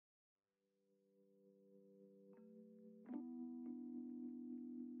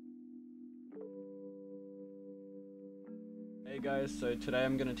guys, so today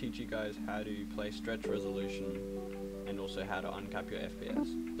I'm going to teach you guys how to play stretch resolution and also how to uncap your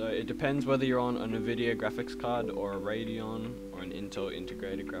FPS. So it depends whether you're on a NVIDIA graphics card or a Radeon or an Intel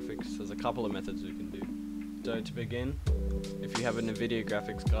integrated graphics. There's a couple of methods we can do. So to begin, if you have a NVIDIA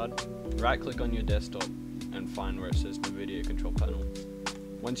graphics card, right click on your desktop and find where it says NVIDIA control panel.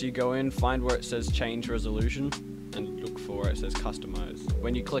 Once you go in, find where it says change resolution and look for where it says customize.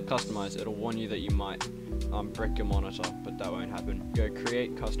 When you click customize, it'll warn you that you might brick your monitor, but that won't happen. Go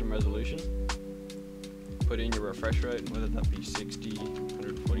create custom resolution, put in your refresh rate, whether that be 60,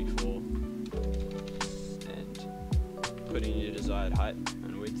 144, and put in your desired height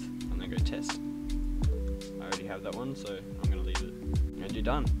and width, and then go test. I already have that one, so I'm going to leave it. And you're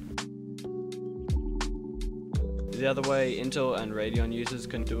done. The other way Intel and Radeon users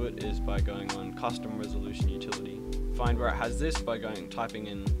can do it is by going on custom resolution utility. Find where it has this by typing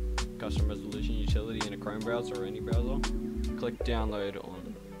in custom resolution utility in a Chrome browser or any browser. Click download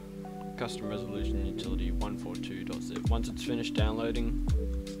on custom resolution utility 142.zip. Once it's finished downloading,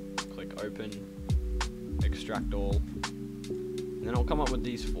 click open, extract all, and then it'll come up with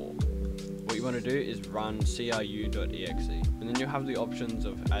these four. What you want to do is run cru.exe, and then you'll have the options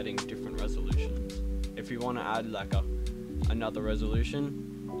of adding different resolutions. If you want to add like another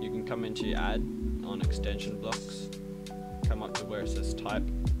resolution, you can come into add on extension blocks, come up to where it says type,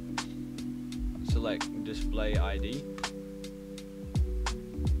 select display ID,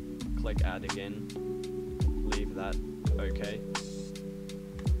 click add again, leave that, okay,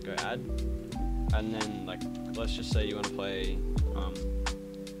 go add, and then let's just say you want to play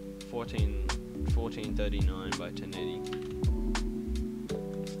 1439 by 1080,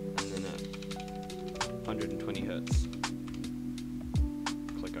 and then at 120 Hertz.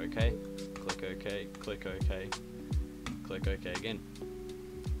 Click OK, click OK, click OK, click OK again.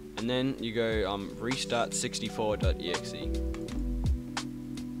 And then you go restart 64.exe.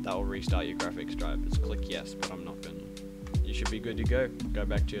 That will restart your graphics drivers. Click yes, but I'm not going to. You should be good to go. Go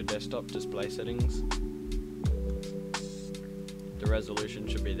back to your desktop display settings. The resolution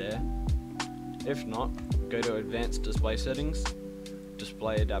should be there. If not, go to advanced display settings,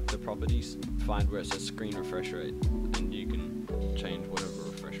 display adapter properties, find where it says screen refresh rate, and you can change whatever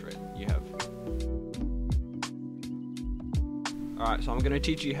refresh rate you have. Alright, so I'm going to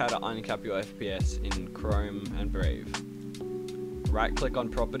teach you how to uncap your FPS in Chrome and Brave. Right click on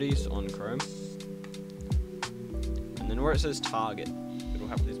properties on Chrome, and then where it says target, it'll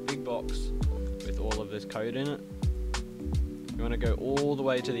have this big box with all of this code in it. You want to go all the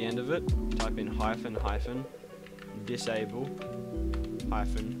way to the end of it, type in --, disable,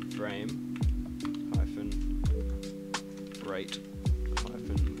 --frame, --rate,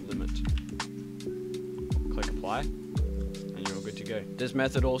 --limit. Click apply. You're good to go. This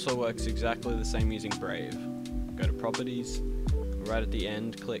method also works exactly the same using Brave. Go to properties, right at the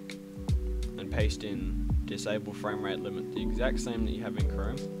end click and paste in disable frame rate limit, the exact same that you have in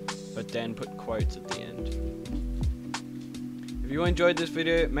Chrome, but then put quotes at the end. If you enjoyed this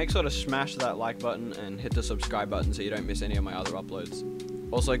video, make sure to smash that like button and hit the subscribe button so you don't miss any of my other uploads.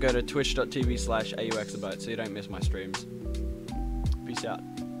 Also go to twitch.tv/AU Exabyte so you don't miss my streams. Peace out.